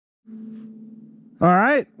All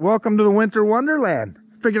right, welcome to the Winter Wonderland.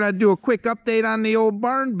 Figured I'd do a quick update on the old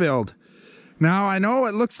barn build. Now, I know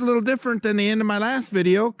it looks a little different than the end of my last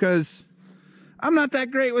video because I'm not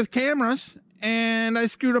that great with cameras and I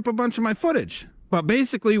screwed up a bunch of my footage. But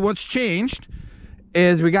basically what's changed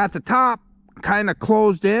is we got the top kind of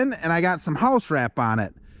closed in and I got some house wrap on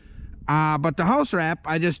it. But the house wrap,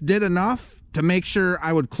 I just did enough to make sure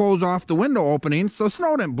I would close off the window openings so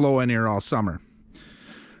snow didn't blow in here all summer.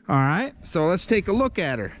 All right, so let's take a look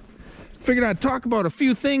at her. Figured I'd talk about a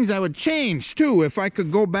few things I would change too if I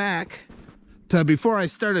could go back to before I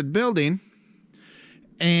started building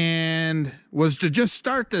and was to just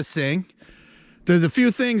start this thing. There's a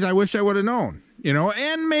few things I wish I would have known, you know,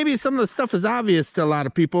 and maybe some of the stuff is obvious to a lot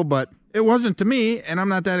of people, but it wasn't to me, and I'm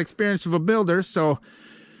not that experienced of a builder, so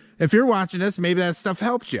if you're watching this, maybe that stuff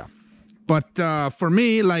helps you. But for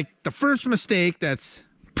me, like the first mistake that's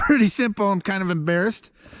pretty simple, I'm kind of embarrassed.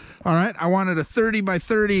 All right, I wanted a 30 by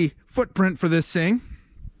 30 footprint for this thing,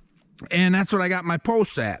 and that's what I got my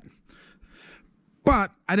posts at.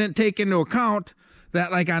 But I didn't take into account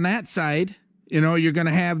that, like on that side, you know, you're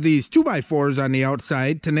gonna have these 2x4s on the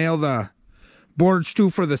outside to nail the boards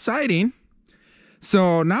to for the siding.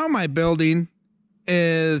 So now my building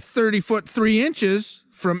is 30 foot 3 inches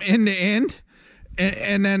from end to end,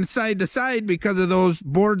 and then side to side because of those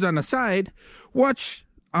boards on the side, which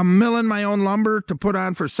I'm milling my own lumber to put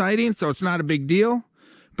on for siding, so it's not a big deal.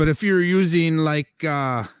 But if you're using like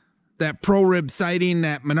that Pro Rib siding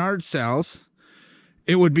that Menards sells,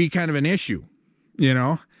 it would be kind of an issue, you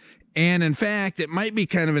know. And in fact, it might be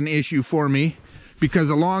kind of an issue for me because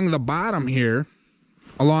along the bottom here,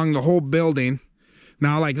 along the whole building,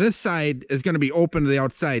 now like this side is going to be open to the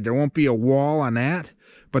outside. There won't be a wall on that,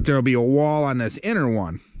 but there'll be a wall on this inner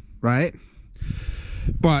one, right?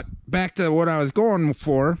 But back to what I was going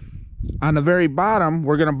for, on the very bottom,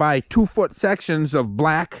 we're going to buy 2-foot sections of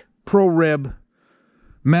black Pro Rib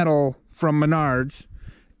metal from Menards,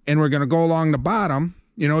 and we're going to go along the bottom,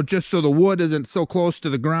 you know, just so the wood isn't so close to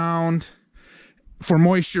the ground for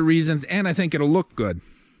moisture reasons, and I think it'll look good.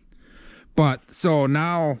 But so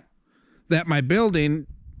now that my building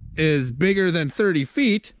is bigger than 30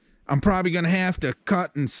 feet, I'm probably going to have to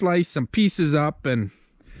cut and slice some pieces up, and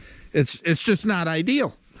it's just not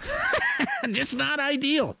ideal. Just not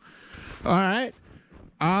ideal. All right.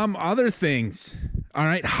 Other things. All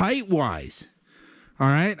right. Height wise. All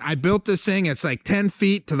right. I built this thing. It's like 10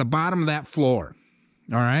 feet to the bottom of that floor.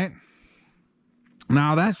 All right.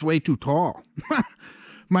 Now that's way too tall.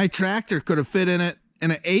 My tractor could have fit in it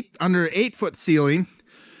in under 8-foot ceiling.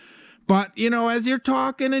 But you know, as you're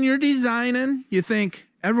talking and you're designing, you think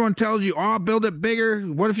everyone tells you, oh, build it bigger.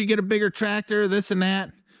 What if you get a bigger tractor, this and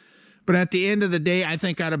that? But at the end of the day, I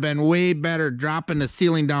think I'd have been way better dropping the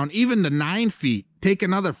ceiling down, even to 9 feet. Take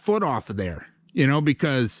another foot off of there, you know,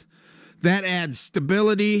 because that adds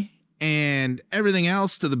stability and everything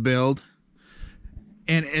else to the build.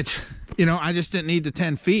 And it's, you know, I just didn't need the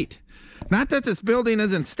 10 feet. Not that this building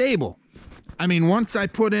isn't stable. I mean, once I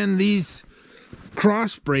put in these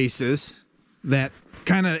cross braces that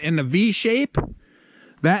kind of in the V shape,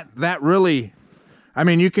 that really... I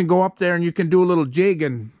mean, you can go up there and you can do a little jig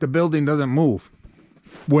and the building doesn't move.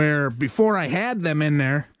 Where before I had them in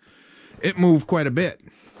there, it moved quite a bit.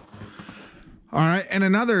 All right, and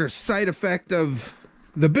another side effect of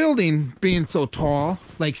the building being so tall,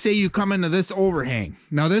 like say you come into this overhang.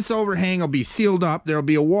 Now this overhang will be sealed up. There'll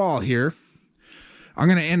be a wall here. I'm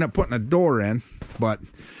going to end up putting a door in. But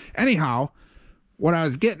anyhow, what I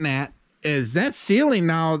was getting at is that ceiling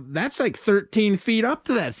now, that's like 13 feet up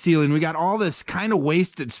to that ceiling. We got all this kind of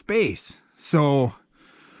wasted space. So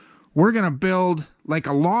we're going to build like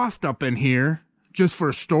a loft up in here just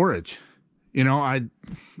for storage. You know, I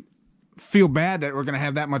feel bad that we're going to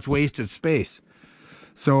have that much wasted space.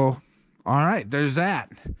 So, all right, there's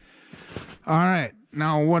that. All right,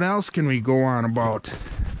 now what else can we go on about?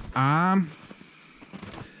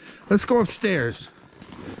 Let's go upstairs.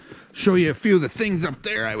 Show you a few of the things up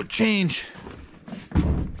there I would change.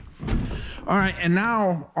 All right, and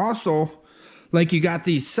now also, like you got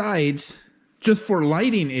these sides, just for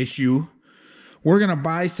lighting issue, we're gonna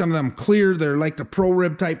buy some of them clear. They're like the Pro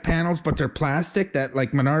Rib type panels, but they're plastic that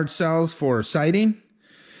like Menards sells for siding.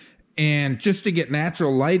 And just to get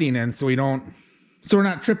natural lighting in so we're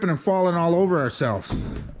not tripping and falling all over ourselves.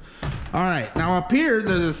 All right, now up here,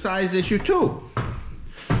 there's a size issue too.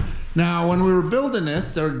 Now, when we were building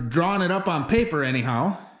this, or drawing it up on paper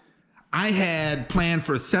anyhow, I had planned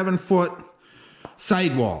for 7-foot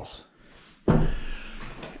sidewalls.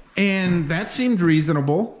 And that seemed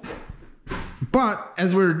reasonable. But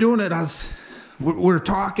as we were doing it, we were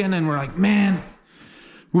talking and we're like, man,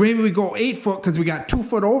 Maybe we go 8 foot because we got 2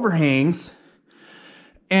 foot overhangs.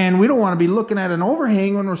 And we don't want to be looking at an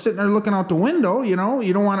overhang when we're sitting there looking out the window, you know.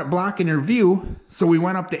 You don't want it blocking your view. So we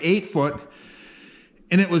went up to 8 foot.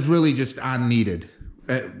 And it was really just unneeded.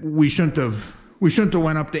 We shouldn't have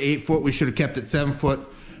went up to 8 foot. We should have kept it 7 foot.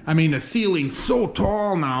 I mean, the ceiling's so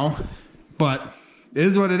tall now. But it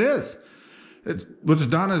is what it is. What's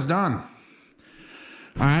done is done.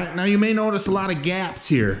 All right, now you may notice a lot of gaps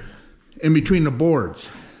here in between the boards.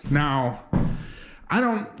 Now, I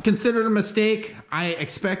don't consider it a mistake. I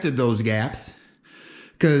expected those gaps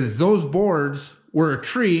because those boards were a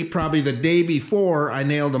tree probably the day before I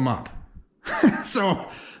nailed them up. So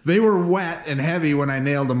they were wet and heavy when I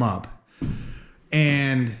nailed them up.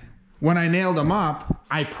 And when I nailed them up,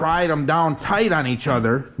 I pried them down tight on each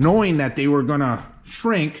other, knowing that they were gonna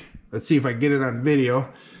shrink. Let's see if I get it on video.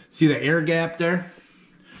 See the air gap there?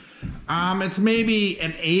 It's maybe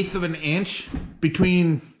 1/8 of an inch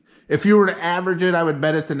between, if you were to average it, I would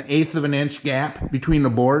bet it's 1/8 of an inch gap between the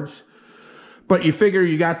boards. But you figure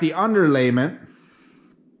you got the underlayment,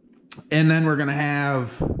 and then we're gonna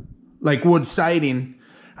have like wood siding.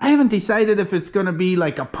 I haven't decided if it's gonna be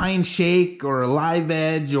like a pine shake or a live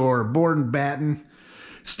edge or board and batten.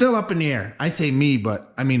 Still up in the air. I say me,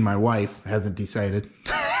 but I mean my wife hasn't decided.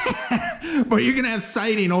 But you're gonna have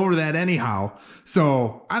siding over that anyhow.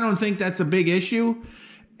 So I don't think that's a big issue.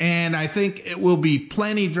 And I think it will be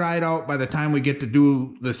plenty dried out by the time we get to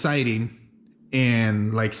do the siding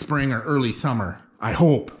in like spring or early summer. I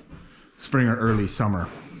hope spring or early summer.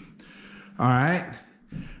 All right.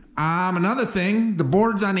 Another thing, the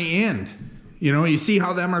boards on the end. You know, you see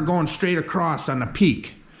how them are going straight across on the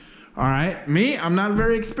peak. All right. Me, I'm not a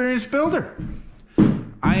very experienced builder.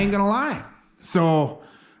 I ain't gonna lie. So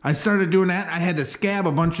I started doing that. I had to scab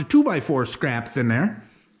a bunch of 2x4 scraps in there.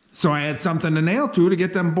 So I had something to nail to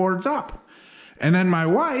get them boards up. And then my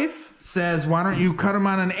wife says, why don't you cut them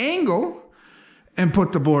on an angle and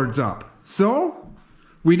put the boards up? So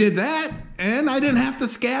we did that, and I didn't have to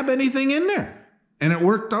scab anything in there. And it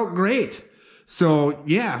worked out great. So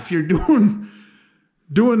yeah, if you're doing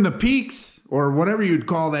the peaks or whatever you'd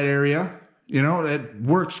call that area, you know, it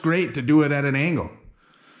works great to do it at an angle.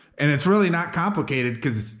 And it's really not complicated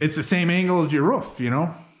because it's the same angle as your roof, you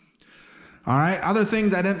know. All right, other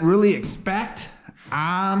things I didn't really expect.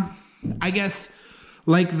 I guess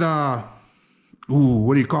like the,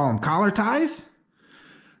 what do you call them? Collar ties?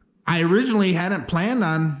 I originally hadn't planned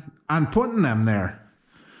on putting them there.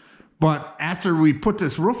 But after we put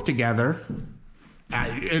this roof together,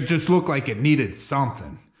 it just looked like it needed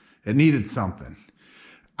something. It needed something.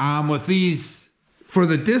 With these, for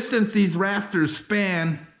the distance these rafters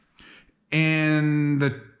span and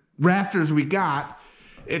the rafters we got,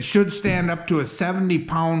 it should stand up to a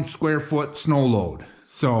 70-pound square foot snow load.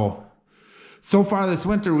 So far this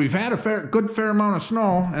winter, we've had a good fair amount of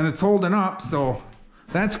snow, and it's holding up, so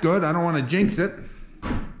that's good. I don't want to jinx it.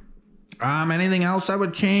 Anything else I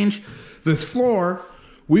would change? This floor,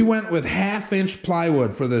 we went with 1/2-inch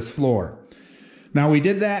plywood for this floor. Now, we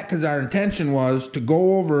did that because our intention was to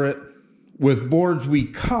go over it with boards we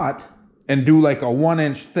cut and do like a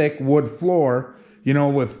 1-inch thick wood floor, you know,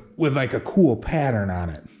 with like a cool pattern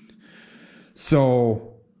on it.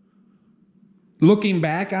 So looking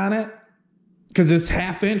back on it, because it's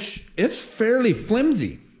 1/2-inch, it's fairly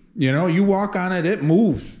flimsy. You know, you walk on it, it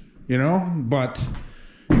moves, you know, but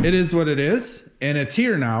it is what it is, and it's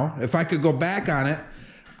here now. If I could go back on it,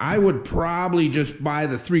 I would probably just buy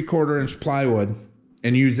the 3/4-inch plywood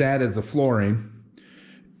and use that as the flooring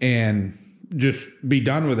and just be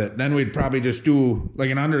done with it. Then we'd probably just do like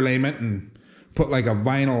an underlayment and put like a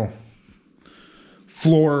vinyl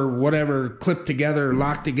floor, whatever, clip together,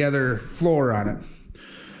 lock together floor on it.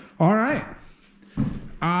 All right.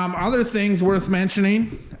 Other things worth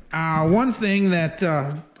mentioning. One thing that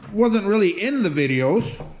wasn't really in the videos,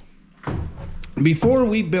 before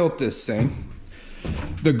we built this thing,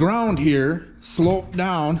 the ground here sloped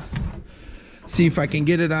down. See if I can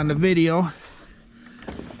get it on the video.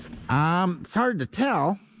 It's hard to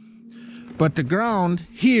tell, but the ground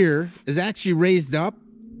here is actually raised up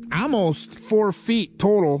almost 4 feet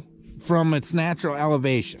total from its natural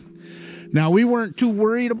elevation. Now, we weren't too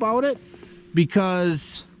worried about it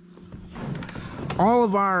because all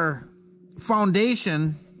of our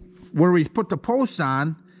foundation where we put the posts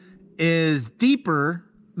on is deeper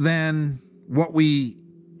than what we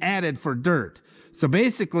added for dirt. So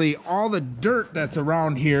basically all the dirt that's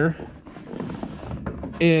around here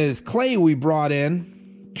is clay we brought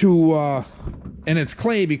in to, and it's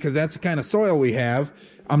clay because that's the kind of soil we have.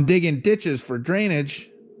 I'm digging ditches for drainage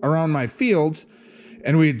around my fields,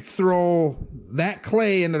 and we'd throw that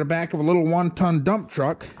clay into the back of a little 1-ton dump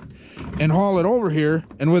truck and haul it over here.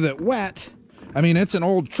 And with it wet, I mean, it's an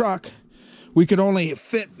old truck, we could only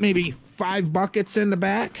fit maybe 5 buckets in the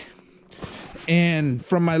back. And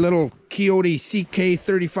from my little Kioti CK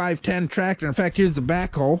 3510 tractor, in fact, here's the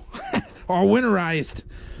backhoe, all winterized,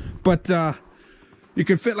 but you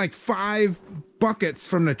could fit like 5 buckets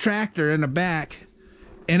from the tractor in the back.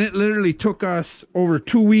 And it literally took us over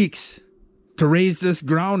 2 weeks to raise this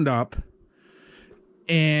ground up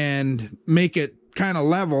and make it kind of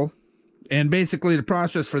level. And basically the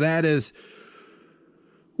process for that is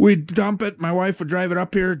we'd dump it. My wife would drive it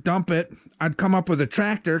up here, dump it. I'd come up with a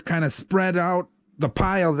tractor, kind of spread out the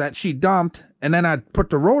piles that she dumped, and then I'd put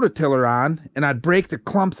the rototiller on, and I'd break the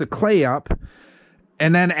clumps of clay up.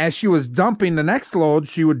 And then as she was dumping the next load,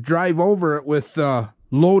 she would drive over it with the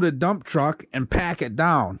loaded dump truck and pack it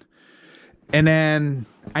down. And then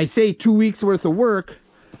I say 2 weeks worth of work,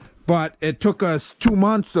 but it took us 2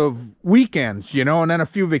 months of weekends, you know, and then a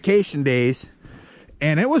few vacation days.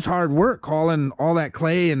 And it was hard work hauling all that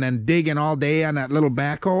clay and then digging all day on that little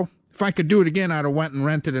backhoe. If I could do it again, I'd have went and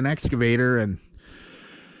rented an excavator and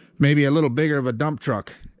maybe a little bigger of a dump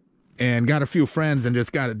truck and got a few friends and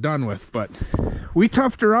just got it done with. But we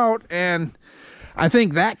toughed her out, and I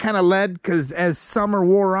think that kind of led, because as summer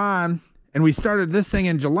wore on and we started this thing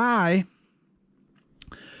in July,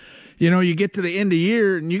 you know, you get to the end of the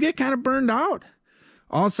year and you get kind of burned out.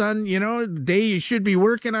 All of a sudden, you know, the day you should be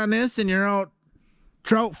working on this and you're out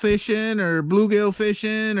trout fishing or bluegill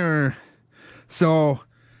fishing, or so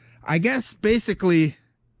I guess basically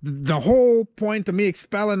the whole point of me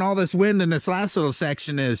expelling all this wind in this last little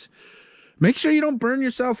section is make sure you don't burn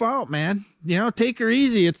yourself out, man. You know, take her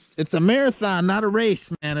easy. It's a marathon, not a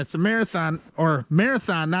race, man. It's a marathon, or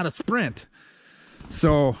marathon, not a sprint.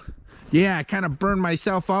 So yeah, I kind of burned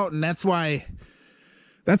myself out, and that's why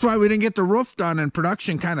we didn't get the roof done and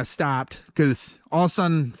production kind of stopped, because all of a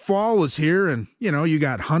sudden fall was here, and you know, you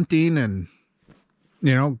got hunting, and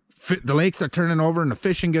you know, the lakes are turning over and the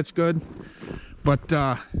fishing gets good. But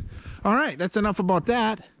all right, that's enough about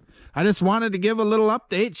that. I just wanted to give a little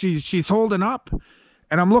update. She's holding up,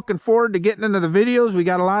 and I'm looking forward to getting into the videos. We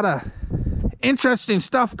got a lot of interesting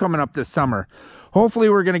stuff coming up this summer. Hopefully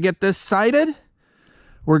we're going to get this sited.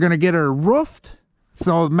 We're going to get her roofed,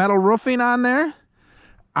 so metal roofing on there.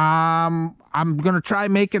 I'm going to try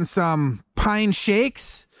making some pine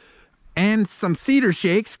shakes and some cedar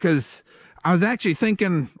shakes, because I was actually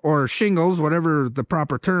thinking, or shingles, whatever the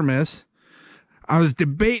proper term is. I was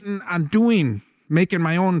debating on making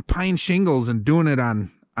my own pine shingles and doing it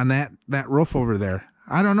on that roof over there.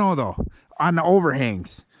 I don't know though, on the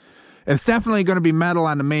overhangs. It's definitely going to be metal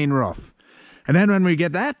on the main roof. And then when we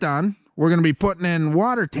get that done, we're going to be putting in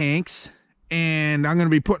water tanks, and I'm going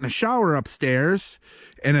to be putting a shower upstairs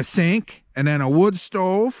and a sink and then a wood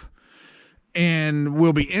stove, and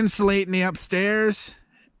we'll be insulating the upstairs.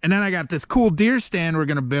 And then I got this cool deer stand we're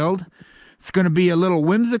going to build. It's going to be a little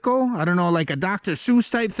whimsical, I don't know, like a Dr. Seuss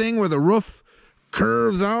type thing where the roof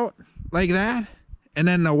curves out like that, and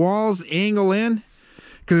then the walls angle in,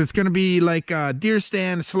 because it's going to be like a deer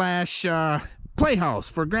stand slash playhouse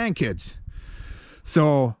for grandkids.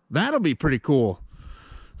 So that'll be pretty cool.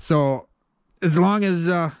 So as long as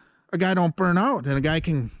a guy don't burn out and a guy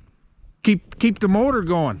can keep the motor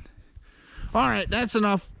going. All right, that's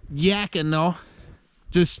enough yakking though.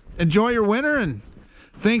 Just enjoy your winter, and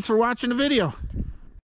thanks for watching the video.